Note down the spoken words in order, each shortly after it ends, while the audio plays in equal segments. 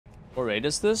What raid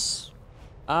is this?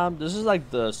 This is like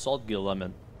the Salt Guild I'm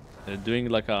in. They're doing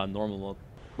like a normal mode.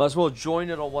 Might as well join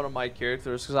it on one of my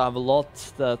characters because I have a lot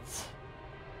that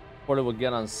probably will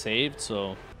get unsaved.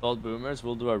 So, Salt Boomers,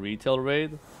 we'll do a retail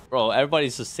raid. Bro,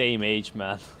 everybody's the same age,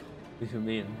 man. What do you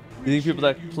mean? You think people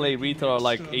that play retail are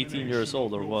like 18 years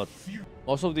old or what?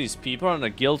 Most of these people are in a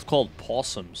guild called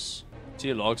Possums.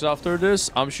 See logs after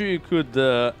this? I'm sure you could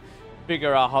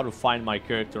figure out how to find my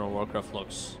character on Warcraft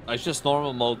logs. It's just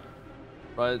normal mode,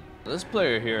 right? This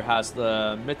player here has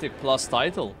the Mythic Plus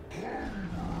title.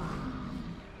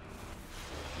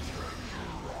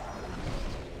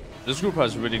 This group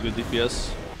has really good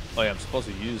DPS. Oh yeah, I'm supposed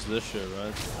to use this shit,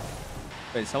 right?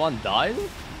 Wait, someone died?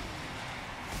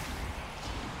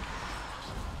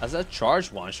 Has that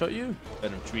charge one-shot you? Hit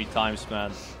him 3 times,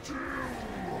 man.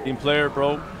 Team player,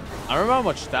 bro. I don't remember how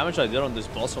much damage I did on this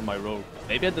boss on my rogue.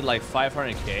 Maybe I did like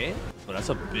 500k? But that's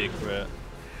a big crit.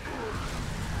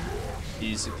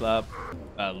 Easy clap.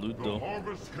 Loot though.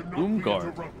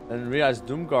 Doomguard. I didn't realize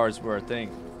Doomguards were a thing.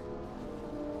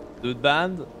 Loot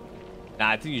band?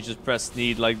 Nah, I think you just press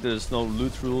need, like there's no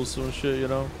loot rules or shit, you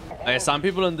know? Like, some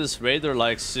people in this raid are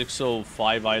like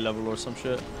 605 eye level or some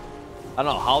shit. I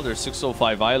don't know how they're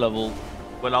 605 eye level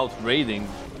without raiding.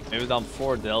 Maybe done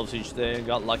 4 delves each day and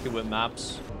got lucky with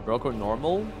maps. Heroic or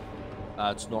normal?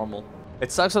 It's normal.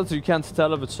 It sucks that you can't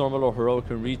tell if it's normal or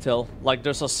heroic in retail. Like,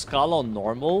 there's a skull on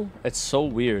normal. It's so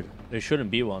weird. There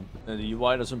shouldn't be one. And the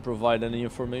UI doesn't provide any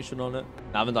information on it.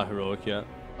 I haven't done heroic yet.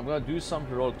 I'm gonna do some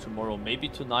heroic tomorrow. Maybe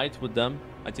tonight with them.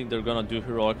 I think they're gonna do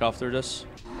heroic after this.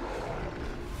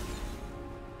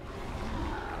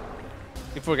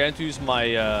 Keep forgetting to use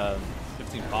my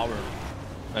 15 power.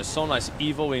 It's so nice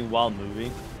evoing while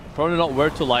moving. Probably not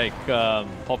where to like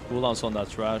pop cooldowns on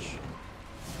that trash.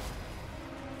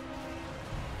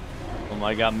 Oh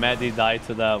my god, Maddie died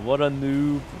to that. What a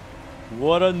noob.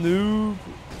 What a noob.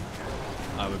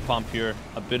 Alright, we pump here.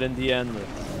 A bit in the end.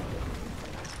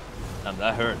 Damn,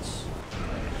 that hurts.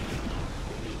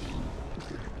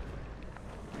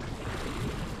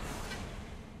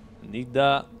 Need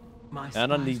that.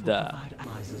 And I need that.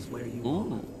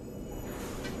 Ooh.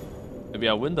 Maybe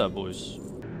I win that, boys.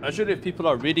 Actually, if people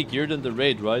are really geared in the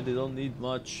raid, right? They don't need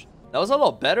much. That was a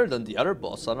lot better than the other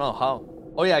boss. I don't know how.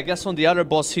 Oh yeah, I guess on the other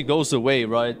boss, he goes away,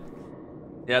 right?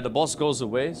 Yeah, the boss goes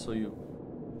away, so you...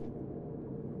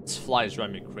 This flies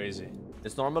drive me crazy.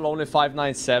 It's normal only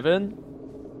 597.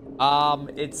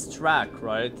 It's track,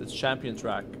 right? It's champion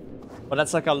track. But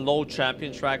that's like a low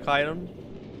champion track item.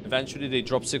 Eventually, they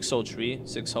drop 603,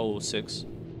 606.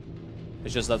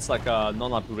 It's just that's like a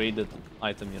non-upgraded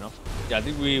item, you know? Yeah, I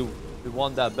think we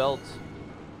won that belt.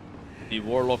 The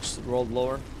Warlocks rolled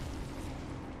lower.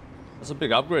 That's a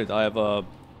big upgrade. I have a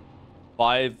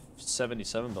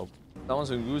 577 belt. That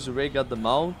one's a Guzu Ray got the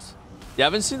mount. Yeah, I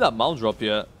haven't seen that mount drop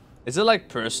yet. Is it like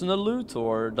personal loot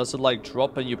or does it like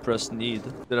drop and you press need?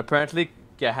 Then apparently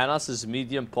Gehenna's is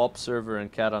medium pop server in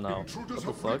Kata now. What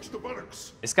the fuck?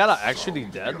 Is Kata actually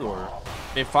dead or?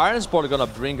 I mean, Fire is probably gonna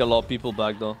bring a lot of people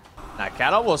back though. Nah,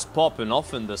 Kata was popping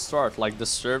off in the start. Like the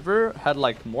server had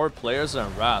like more players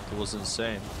than Wrath. It was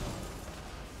insane.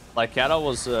 Like Kata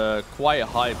was quite a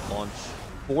high launch.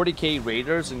 40k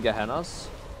raiders in Gehenna's.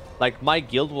 Like my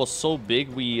guild was so big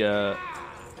we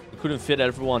couldn't fit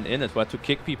everyone in it. We had to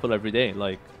kick people every day.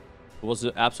 Like it was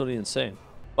absolutely insane.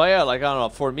 But yeah, like I don't know,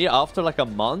 for me after like a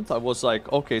month I was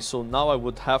like, okay, so now I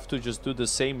would have to just do the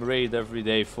same raid every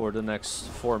day for the next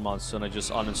 4 months, and I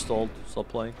just uninstalled, stopped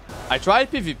playing. I tried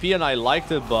PvP and I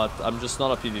liked it, but I'm just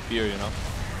not a PvPer, you know.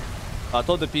 I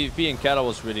thought the PvP in Kata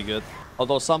was really good.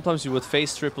 Although sometimes you would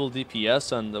face triple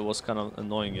DPS and it was kind of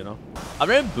annoying, you know. I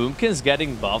remember Boomkins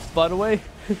getting buffed, by the way.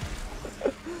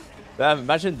 Damn,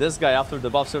 imagine this guy after the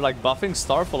buffs. They're like buffing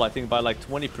Starfall, I think, by like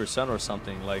 20% or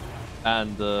something. Like,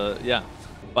 and yeah.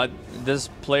 But this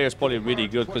player is probably really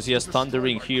good because he has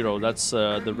Thundering Hero. That's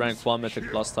the rank 1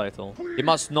 Mythic Plus title. He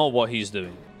must know what he's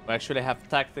doing. We actually have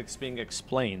tactics being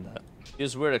explained.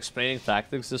 It's weird explaining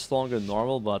tactics this long than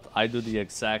normal, but I do the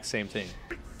exact same thing.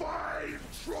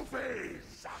 5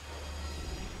 trophies.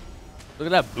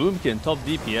 Look at that Boomkin, top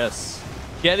DPS.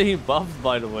 Getting buffed,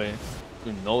 by the way.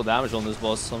 Do no damage on this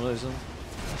boss for some reason.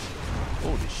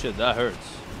 Holy shit, that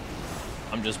hurts.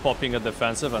 I'm just popping a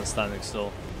defensive and standing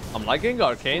still. I'm liking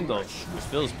Arcane though. It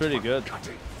feels pretty good.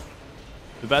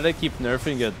 Too bad they keep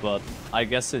nerfing it, but I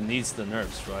guess it needs the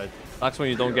nerfs, right? That's when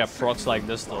you don't get procs like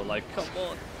this though. Like, come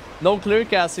on. No clear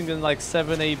casting in like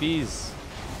 7 ABs.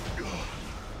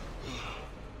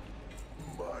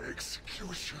 My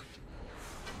execution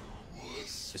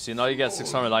was... You see, now you get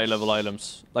 600 eye level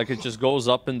items. Like, it just goes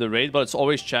up in the raid, but it's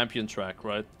always champion track,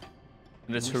 right?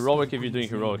 And it's heroic if you're doing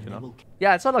heroic, you know?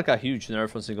 Yeah, it's not like a huge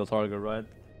nerf on single target, right?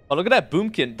 But look at that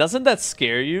Boomkin. Doesn't that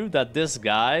scare you that this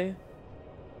guy,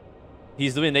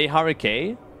 he's doing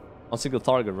 800k on single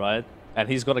target, right? And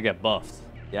he's gonna get buffed.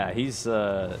 Yeah, he's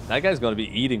that guy's gonna be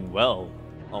eating well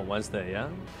on Wednesday, yeah?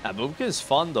 Yeah, Boomkin is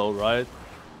fun though, right?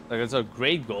 Like, it's a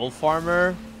great gold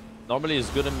farmer. Normally it's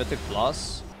good in Mythic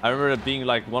Plus. I remember it being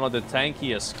like one of the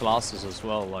tankiest classes as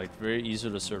well, like very easy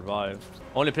to survive.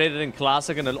 Only played it in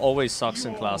Classic and it always sucks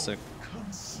in Classic.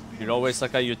 You're always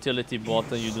like a utility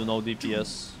bot and you do no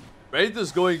DPS. Raid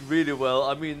is going really well.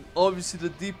 I mean, obviously the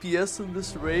DPS in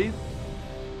this raid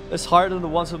is higher than the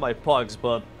ones with my pugs,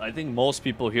 but I think most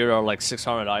people here are like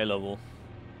 600 eye level.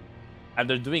 And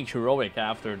they're doing heroic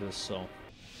after this, so.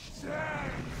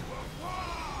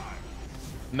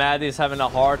 Maddie's having a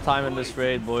hard time in this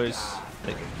raid, boys.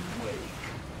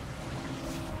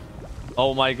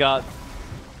 Oh my god.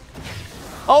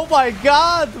 Oh my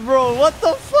god, bro. What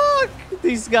the fuck?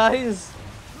 These guys.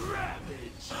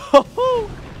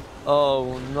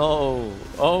 Oh no.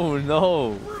 Oh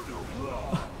no.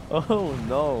 Oh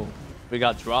no. We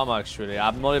got drama actually.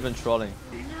 I'm not even trolling.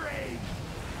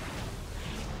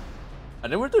 I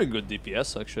think we're doing good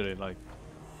DPS actually. Like,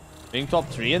 being top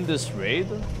 3 in this raid.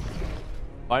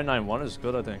 591 is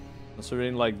good, I think.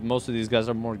 Considering like most of these guys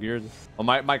are more geared. Oh,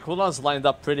 my cooldowns lined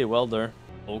up pretty well there.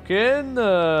 Oaken,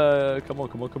 come on,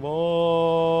 come on, come on.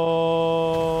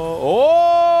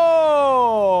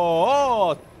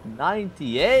 Oh,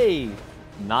 98.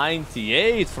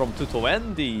 98 from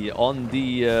 220 on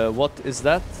the, what is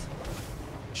that?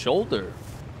 Shoulder.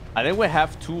 I think we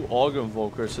have 2 Aug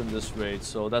Invokers in this raid,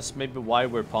 so that's maybe why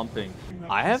we're pumping.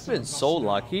 I have been so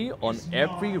lucky on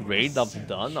every raid I've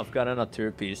done. I've gotten a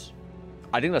tier piece.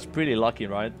 I think that's pretty lucky,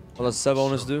 right? What does 7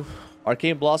 bonus do?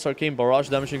 Arcane Blast, Arcane Barrage,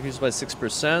 damage increased by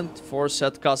 6%. 4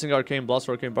 set casting Arcane Blast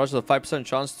or Arcane Barrage with a 5%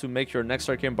 chance to make your next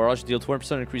Arcane Barrage deal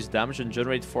 20% increased damage and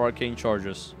generate 4 Arcane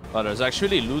charges. But there's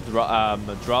actually loot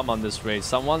drama on this raid.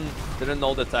 Someone didn't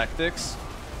know the tactics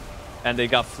and they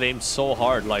got flamed so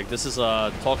hard. Like, this is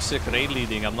a toxic raid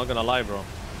leading, I'm not gonna lie, bro.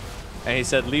 And he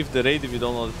said, leave the raid if you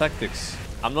don't know the tactics.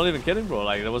 I'm not even kidding, bro.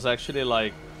 Like, there was actually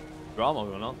like drama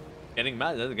going on. Getting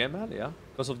mad, get mad, yeah.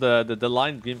 Because of the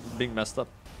line being messed up.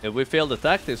 If we fail the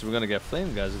tactics, we're gonna get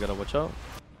flamed, guys. We gotta watch out.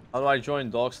 How do I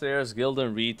join Dogslayers, Guild,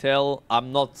 and Retail?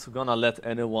 I'm not gonna let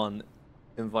anyone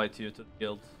invite you to the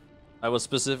guild. I will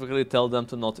specifically tell them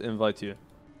to not invite you.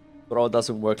 Bro, it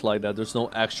doesn't work like that. There's no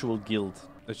actual guild.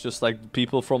 It's just like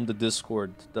people from the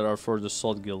Discord that are for the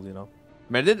Sod Guild, you know.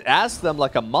 I mean, I did ask them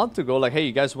like a month ago, like, hey,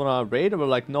 you guys wanna raid? And we're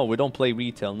like, no, we don't play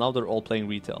Retail. Now they're all playing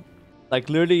Retail. Like,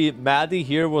 literally, Maddie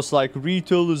here was like,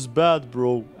 Retail is bad,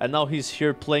 bro. And now he's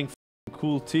here playing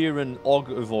cool tier and Aug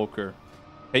Evoker.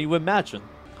 Can you imagine?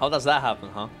 How does that happen,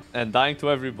 huh? And dying to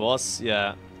every boss,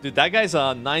 yeah. Dude, that guy's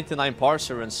a 99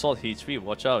 parser and Salt Heat 3.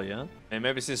 Watch out, yeah? And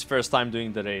maybe it's his first time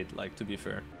doing the raid, like, to be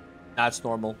fair. That's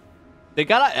normal. They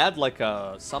gotta add, like,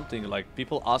 something. Like,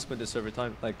 people ask me this every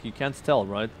time. Like, you can't tell,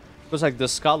 right? Because, like, the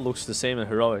skull looks the same in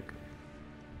Heroic.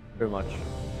 Very much.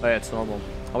 But yeah, it's normal.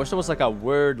 I wish there was, like, a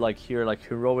word, like, here, like,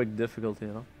 Heroic difficulty,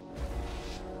 you know?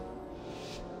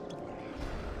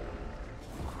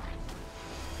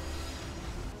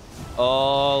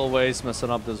 Always messing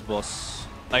up this boss.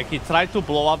 Like, he tried to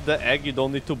blow up the egg you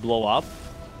don't need to blow up.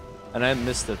 And I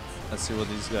missed it. Let's see what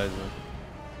these guys do.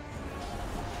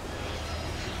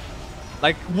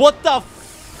 Like, what the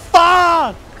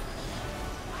fuck?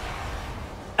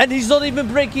 And he's not even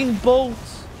breaking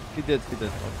both. He did.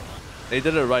 They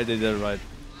did it right,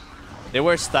 They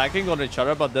were stacking on each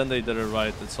other, but then they did it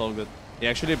right. It's all good. He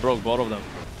actually broke both of them.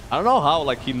 I don't know how,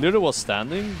 like, he literally was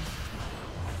standing.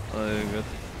 Oh, good.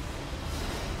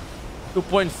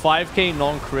 2.5k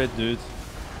non-crit, dude.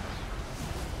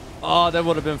 Oh, that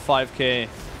would have been 5k.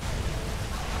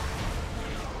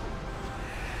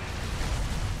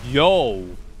 Yo.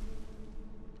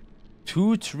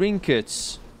 2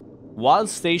 trinkets. While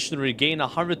stationary, gain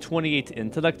 128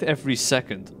 intellect every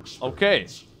second. Okay.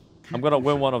 I'm gonna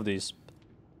win one of these.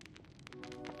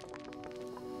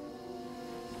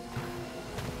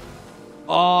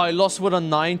 Oh, I lost with a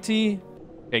 90?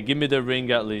 Okay, give me the ring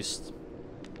at least.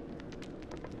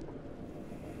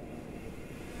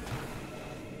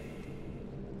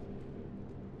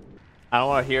 I don't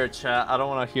want to hear it, chat. I don't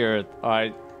want to hear it.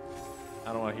 Alright.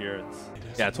 I don't want to hear it.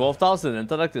 Yeah, 12,000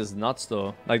 intellect is nuts,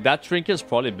 though. Like, that trinket is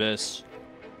probably best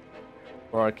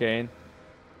for Arcane.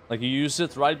 Like, you use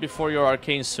it right before your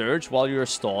Arcane Surge while you're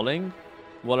stalling.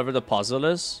 Whatever the puzzle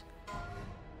is.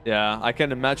 Yeah, I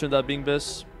can imagine that being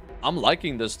best. I'm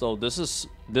liking this, though. This is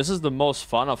the most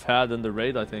fun I've had in the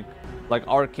raid, I think. Like,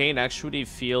 Arcane actually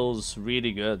feels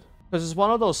really good. Because it's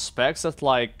one of those specs that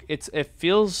like it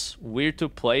feels weird to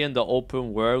play in the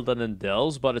open world and in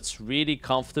delves, but it's really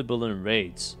comfortable in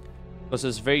raids. Because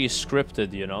it's very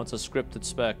scripted, you know? It's a scripted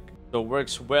spec. So it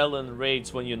works well in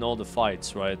raids when you know the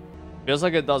fights, right? Feels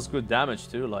like it does good damage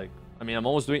too. Like, I mean, I'm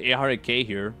almost doing 800k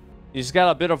here. You just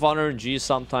got a bit of RNG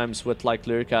sometimes with like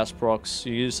Lyric Ass procs.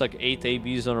 You use like 8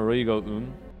 ABs on a row, you go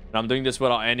And I'm doing this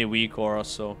without any weak auras,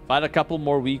 so if I had a couple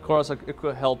more weak auras, like, it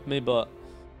could help me, but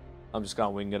I'm just kind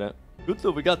of winging it. Good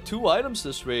though, we got 2 items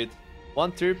this raid.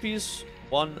 1 tier piece,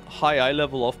 1 high eye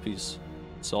level off piece.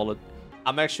 Solid.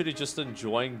 I'm actually just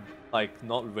enjoying like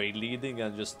not raid leading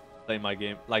and just playing my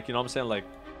game. Like, you know what I'm saying? Like,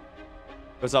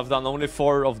 because I've done only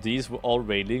 4 of these with all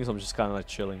raid leadings, I'm just kind of like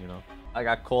chilling, you know. I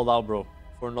got called out, bro,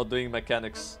 for not doing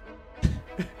mechanics.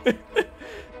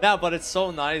 Yeah, but it's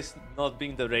so nice not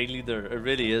being the raid leader. It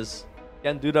really is.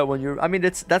 Can't do that when you're... I mean,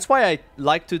 that's why I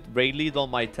like to raid lead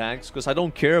on my tanks, because I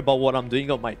don't care about what I'm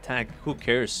doing on my tank. Who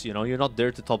cares, you know? You're not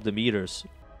there to top the meters.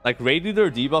 Like, raid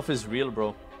leader debuff is real,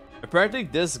 bro. Apparently,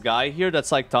 this guy here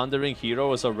that's like Thundering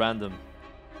Hero is a random.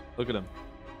 Look at him.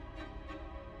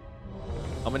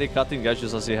 How many cutting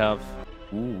edges does he have?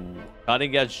 Ooh.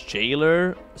 Cutting edge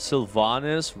Jailer,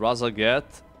 Sylvanas, Razaget,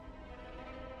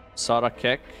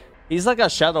 Sarakek. He's like a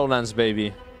Shadowlands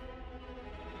baby.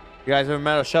 You guys ever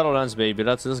met a Shadowlands baby?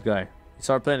 That's this guy. He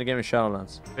started playing the game in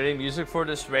Shadowlands. Creating music for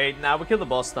this raid. Now we killed the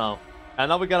boss now. And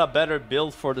now we got a better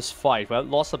build for this fight. We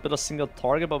lost a bit of single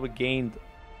target, but we gained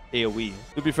AoE.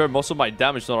 To be fair, most of my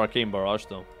damage is not Arcane Barrage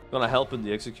though. Gonna help in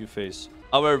the execute phase.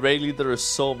 Our raid leader is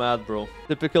so mad, bro.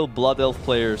 Typical Blood Elf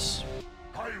players.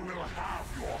 I will have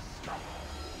your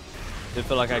stuff. I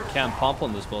feel like I can't pump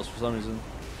on this boss for some reason.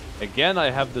 Again, I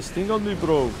have this thing on me,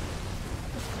 bro.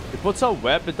 It puts a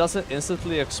web, it doesn't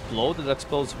instantly explode, it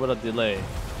explodes with a delay.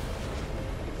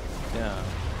 Yeah.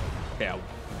 Okay, I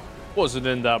wasn't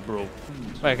in that, bro.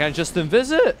 Wait, I can just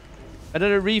invis it? And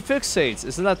then it refixates.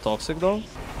 Isn't that toxic, though?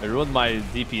 I ruined my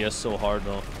DPS so hard,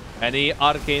 though. Any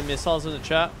arcane missiles in the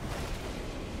chat?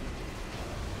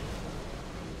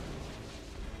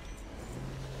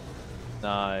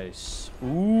 Nice.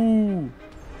 Ooh.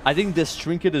 I think this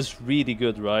trinket is really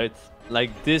good, right?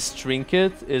 Like, this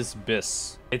trinket is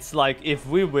BIS. It's like, if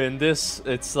we win this,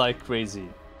 it's like crazy.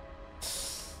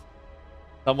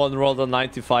 Someone rolled a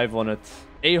 95 on it.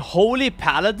 A Holy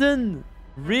Paladin?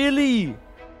 Really?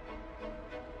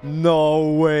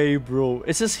 No way, bro.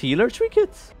 Is this healer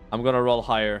trinket? I'm gonna roll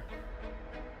higher.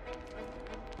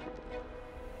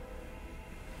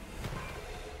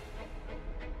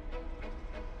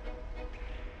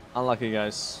 Unlucky,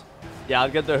 guys. Yeah, I'll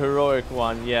get the heroic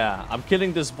one. Yeah, I'm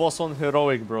killing this boss on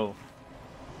heroic, bro.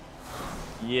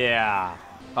 Yeah.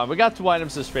 We got 2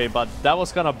 items this raid, but that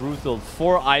was kind of brutal.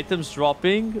 4 items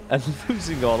dropping and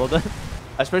losing all of them.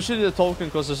 Especially the token,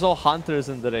 because there's no hunters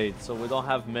in the raid, so we don't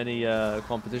have many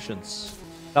competitions.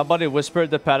 Somebody whispered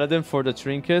the paladin for the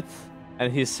trinket,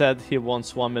 and he said he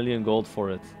wants 1 million gold for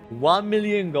it. 1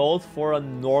 million gold for a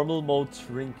normal mode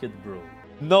trinket, bro.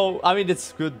 No, I mean,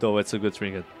 it's good though. It's a good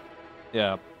trinket.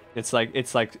 Yeah. It's like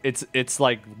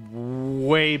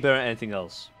way better than anything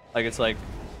else. Like, it's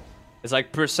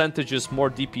like percentages more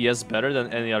DPS better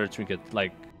than any other trinket.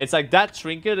 Like, it's like that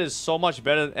trinket is so much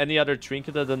better than any other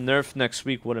trinket that the nerf next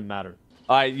week wouldn't matter.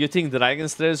 Alright, you think Dragon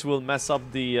Slayers will mess up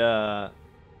the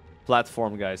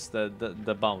platform, guys?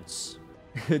 The bounce.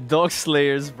 Dog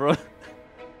Slayers, bro.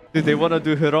 Dude, they want to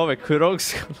do heroic.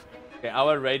 Heroics. Okay,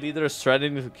 our raid leader is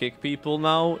threatening to kick people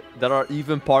now that are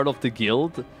even part of the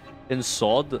guild in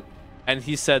SOD. And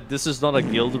he said, this is not a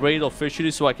guild raid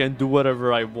officially, so I can do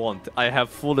whatever I want. I have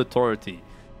full authority.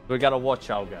 We gotta watch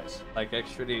out, guys. Like,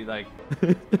 actually, like...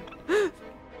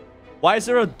 Why is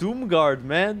there a Doom Guard,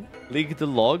 man? Leak the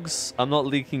logs? I'm not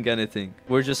leaking anything.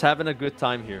 We're just having a good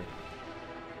time here.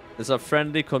 It's a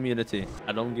friendly community.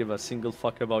 I don't give a single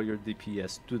fuck about your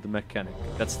DPS. Do the mechanic.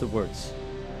 That's the words.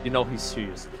 You know he's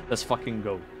serious. Let's fucking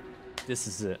go. This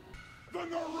is it. The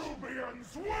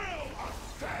Nerubians will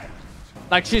ascend.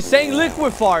 Like, she's saying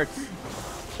liquefart.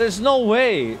 There's no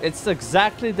way. It's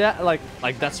exactly that. Like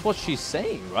that's what she's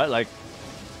saying, right? Like,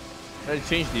 I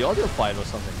changed the audio file or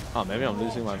something. Oh, maybe I'm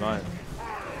losing my mind.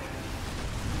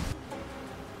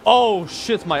 Oh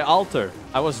shit, my altar.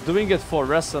 I was doing it for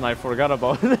rest and I forgot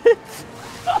about it.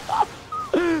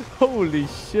 Holy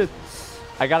shit.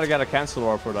 I gotta get a cancel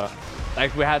orb for that.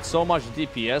 Like, we had so much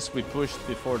DPS, we pushed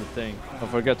before the thing. Don't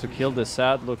forget to kill this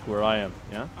sad. Look where I am.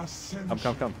 Yeah?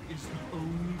 Come.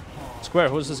 Square,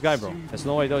 who's this guy, bro? There's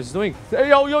no idea what he's doing. Hey,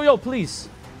 yo, please.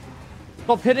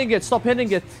 Stop hitting it. Stop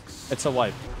hitting it. It's a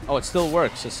wipe. Oh, it still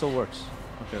works. It still works.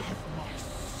 Okay.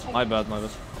 My bad.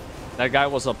 That guy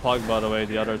was a pug, by the way,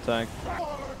 the other tank.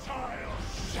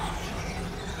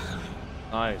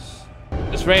 Nice.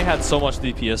 This raid had so much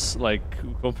DPS, like,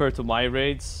 compared to my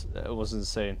raids, it was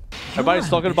insane. Everybody's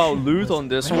talking about loot on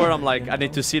Discord. I'm like, I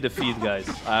need to see the feed, guys.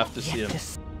 I have to see him.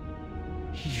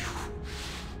 You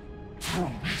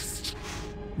promised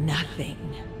nothing.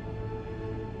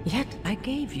 Yet I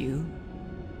gave you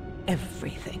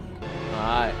everything.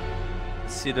 Alright.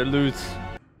 See the loot.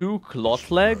 2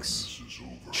 cloth legs?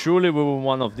 Surely we were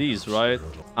one of these, right?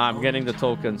 I'm getting the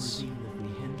tokens.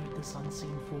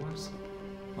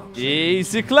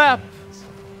 Easy clap!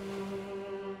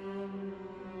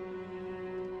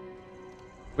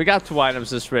 We got 2 items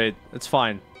this raid. It's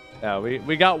fine. Yeah,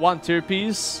 we got 1 tier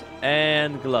piece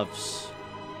and gloves.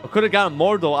 I could have gotten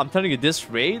more though. I'm telling you, this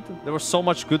raid, there was so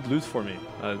much good loot for me.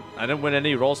 I didn't win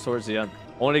any rolls towards the end.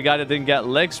 Only guy that didn't get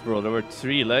legs, bro. There were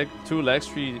 2 legs,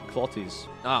 3 clothies.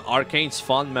 Arcane's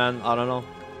fun, man. I don't know.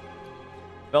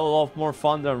 Felt a lot more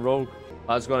fun than Rogue.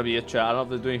 That's gonna be it, chat. I don't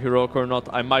know if they're doing Heroic or not.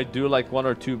 I might do like 1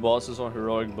 or 2 bosses on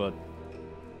Heroic, but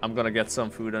I'm gonna get some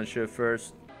food and shit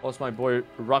first. What's my boy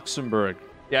Ruxenberg?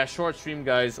 Yeah, short stream,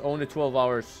 guys. Only 12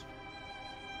 hours.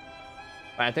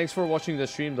 Man, thanks for watching the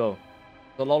stream, though.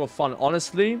 It's a lot of fun.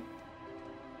 Honestly,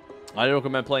 I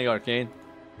recommend playing Arcane.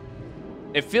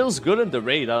 It feels good in the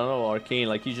raid. I don't know, Arcane.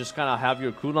 Like, you just kind of have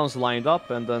your cooldowns lined up,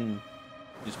 and then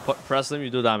you just press them, you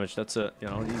do damage. That's it. You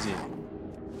know, easy.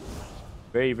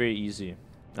 Very, very easy.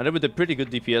 And it with a pretty good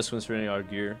DPS considering our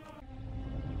gear.